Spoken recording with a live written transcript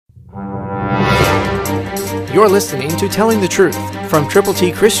You're listening to Telling the Truth from Triple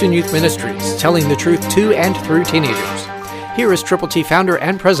T Christian Youth Ministries, telling the truth to and through teenagers. Here is Triple T founder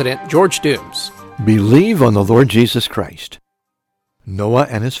and president, George Dooms. Believe on the Lord Jesus Christ. Noah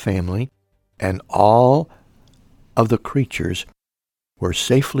and his family and all of the creatures were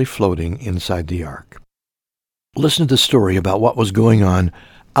safely floating inside the ark. Listen to the story about what was going on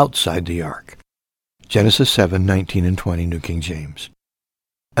outside the ark. Genesis 7:19 and 20, New King James.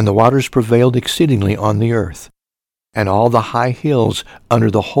 And the waters prevailed exceedingly on the earth, and all the high hills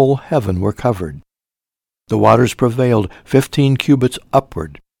under the whole heaven were covered. The waters prevailed 15 cubits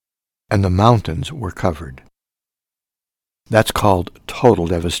upward, and the mountains were covered. That's called total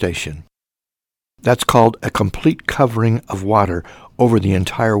devastation. That's called a complete covering of water over the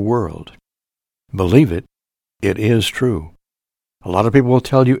entire world. Believe it, it is true. A lot of people will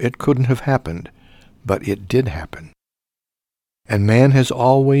tell you it couldn't have happened, but it did happen. And man has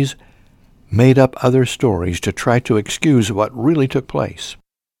always made up other stories to try to excuse what really took place.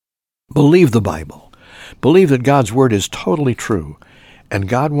 Believe the Bible. Believe that God's Word is totally true, and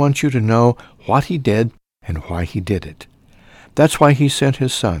God wants you to know what He did and why He did it. That's why He sent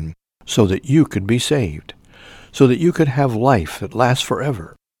His Son, so that you could be saved, so that you could have life that lasts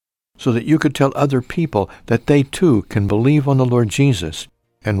forever, so that you could tell other people that they too can believe on the Lord Jesus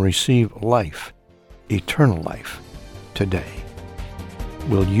and receive life, eternal life, today.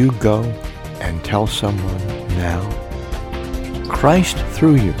 Will you go and tell someone now? Christ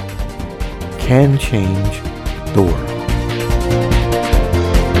through you can change the world.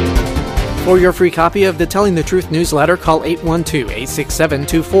 For your free copy of the Telling the Truth newsletter, call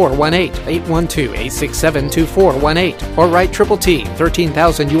 812-867-2418, 812-867-2418, or write Triple T,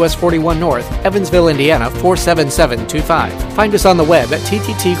 13,000 U.S. 41 North, Evansville, Indiana, 47725. Find us on the web at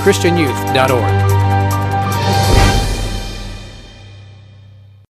tttchristianyouth.org.